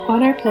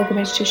On our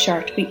pilgrimage to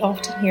Chartres, we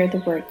often hear the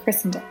word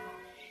Christendom.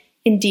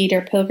 Indeed, our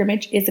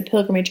pilgrimage is a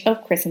pilgrimage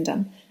of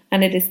Christendom,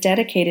 and it is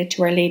dedicated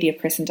to Our Lady of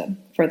Christendom.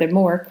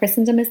 Furthermore,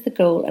 Christendom is the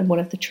goal and one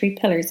of the 3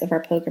 pillars of our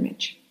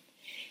pilgrimage.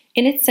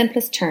 In its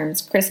simplest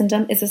terms,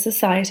 Christendom is a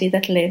society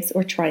that lives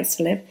or tries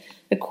to live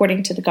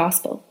according to the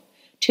Gospel.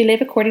 To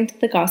live according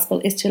to the Gospel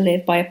is to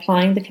live by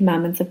applying the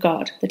commandments of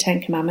God, the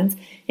 10 Commandments,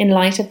 in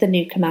light of the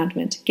new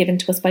commandment given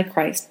to us by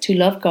Christ to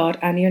love God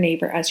and your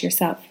neighbour as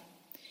yourself.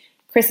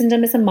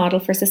 Christendom is a model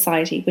for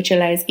society which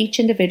allows each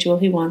individual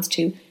who wants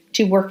to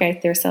work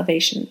out their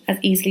salvation as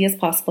easily as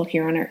possible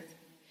here on earth.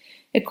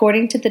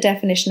 According to the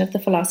definition of the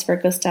philosopher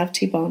Gustave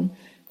Thibon,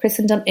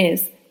 Christendom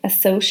is a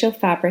social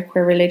fabric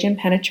where religion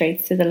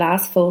penetrates through the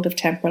last fold of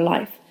temporal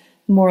life,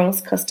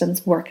 morals,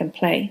 customs, work and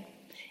play.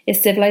 A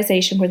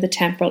civilization where the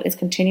temporal is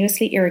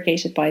continuously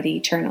irrigated by the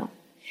eternal.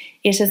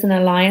 It is an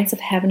alliance of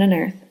heaven and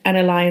earth, an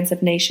alliance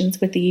of nations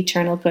with the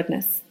eternal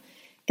goodness.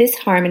 This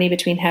harmony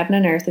between heaven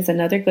and earth is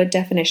another good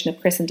definition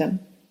of Christendom.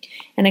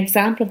 An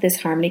example of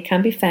this harmony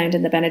can be found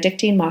in the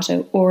Benedictine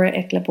motto, Ora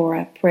et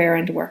Labora, prayer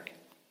and work.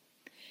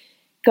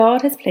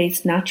 God has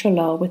placed natural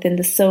law within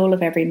the soul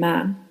of every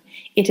man.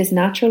 It is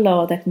natural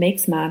law that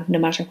makes man, no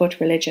matter what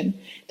religion,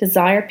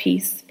 desire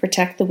peace,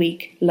 protect the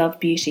weak, love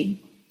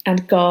beauty.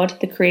 And God,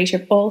 the creator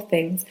of all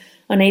things,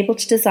 unable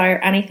to desire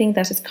anything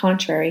that is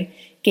contrary,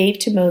 gave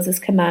to Moses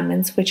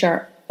commandments which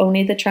are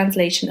only the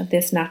translation of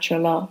this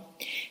natural law.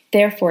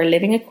 Therefore,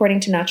 living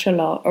according to natural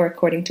law or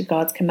according to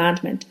God's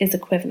commandment is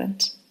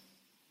equivalent.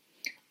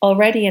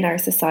 Already in our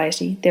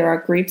society, there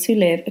are groups who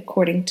live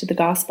according to the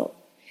gospel.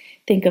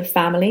 Think of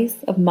families,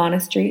 of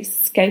monasteries,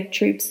 scout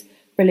troops,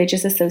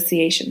 religious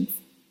associations.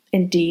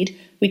 Indeed,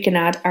 we can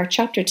add our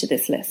chapter to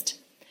this list.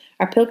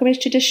 Our pilgrimage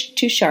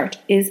to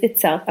Chartres is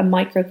itself a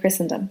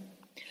micro-Christendom.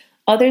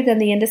 Other than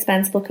the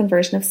indispensable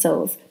conversion of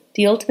souls,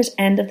 the ultimate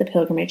end of the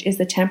pilgrimage is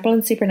the temporal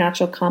and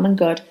supernatural common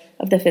good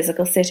of the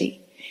physical city,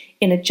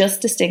 in a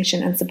just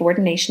distinction and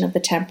subordination of the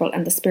temporal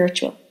and the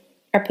spiritual.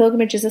 Our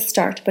pilgrimage is a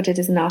start, but it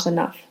is not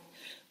enough.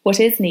 What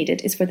is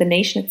needed is for the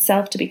nation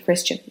itself to be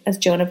Christian, as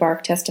Joan of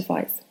Arc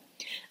testifies.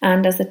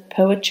 And as the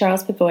poet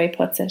Charles Bagoye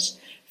puts it,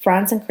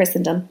 France and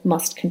Christendom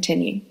must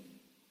continue.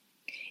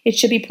 It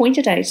should be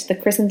pointed out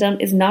that Christendom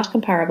is not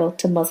comparable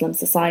to Muslim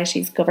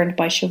societies governed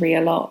by Sharia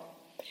law.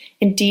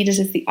 Indeed, it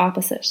is the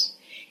opposite.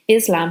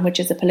 Islam, which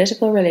is a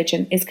political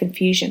religion, is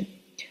confusion,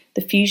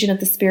 the fusion of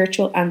the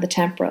spiritual and the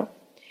temporal.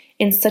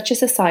 In such a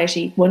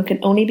society, one can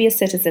only be a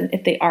citizen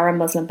if they are a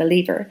Muslim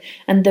believer,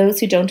 and those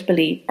who don't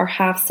believe are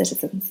half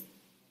citizens.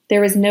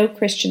 There is no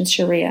Christian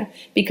Sharia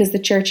because the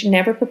Church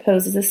never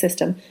proposes a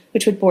system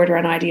which would border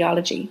on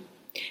ideology.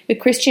 With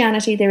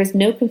Christianity, there is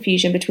no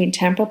confusion between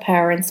temporal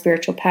power and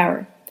spiritual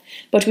power.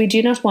 But we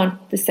do not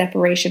want the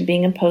separation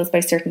being imposed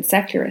by certain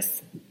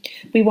secularists.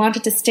 We want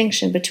a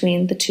distinction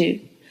between the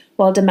two,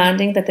 while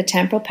demanding that the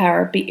temporal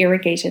power be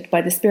irrigated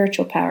by the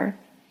spiritual power.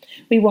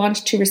 We want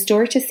to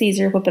restore to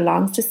Caesar what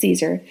belongs to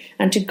Caesar,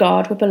 and to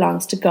God what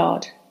belongs to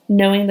God,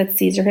 knowing that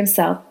Caesar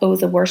himself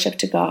owes a worship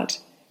to God.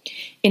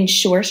 In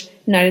short,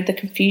 neither the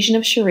confusion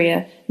of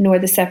Sharia nor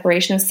the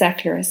separation of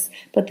secularists,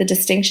 but the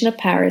distinction of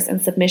powers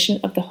and submission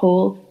of the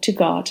whole to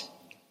God.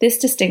 This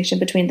distinction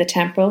between the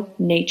temporal,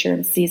 nature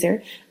and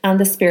Caesar, and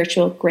the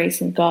spiritual,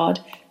 grace and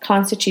God,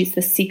 constitutes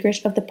the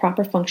secret of the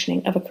proper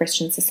functioning of a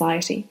Christian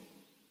society.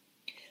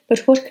 But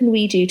what can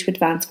we do to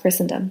advance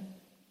Christendom?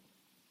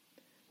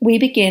 We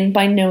begin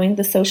by knowing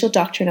the social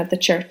doctrine of the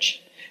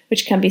Church,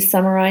 which can be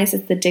summarized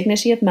as the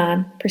dignity of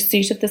man,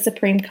 pursuit of the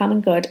supreme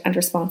common good and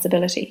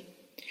responsibility.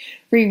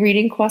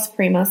 Rereading Quas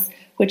Primas,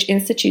 which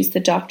institutes the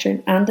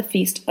doctrine and the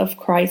feast of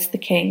Christ the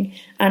King,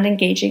 and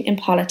engaging in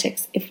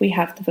politics if we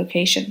have the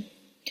vocation.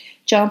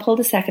 John Paul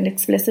II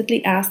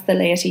explicitly asked the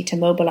laity to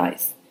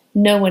mobilize.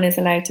 No one is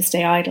allowed to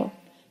stay idle.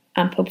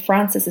 And Pope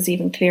Francis is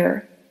even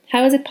clearer.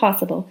 How is it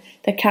possible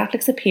that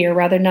Catholics appear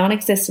rather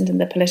non-existent in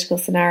the political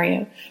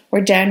scenario, or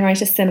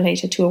downright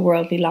assimilated to a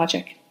worldly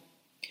logic?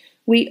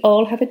 We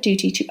all have a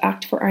duty to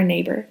act for our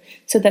neighbour,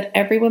 so that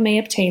everyone may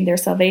obtain their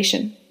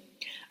salvation.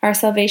 Our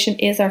salvation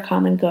is our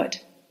common good,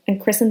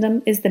 and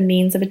Christendom is the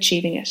means of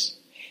achieving it.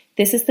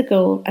 This is the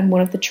goal and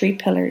one of the 3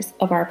 pillars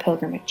of our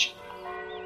pilgrimage.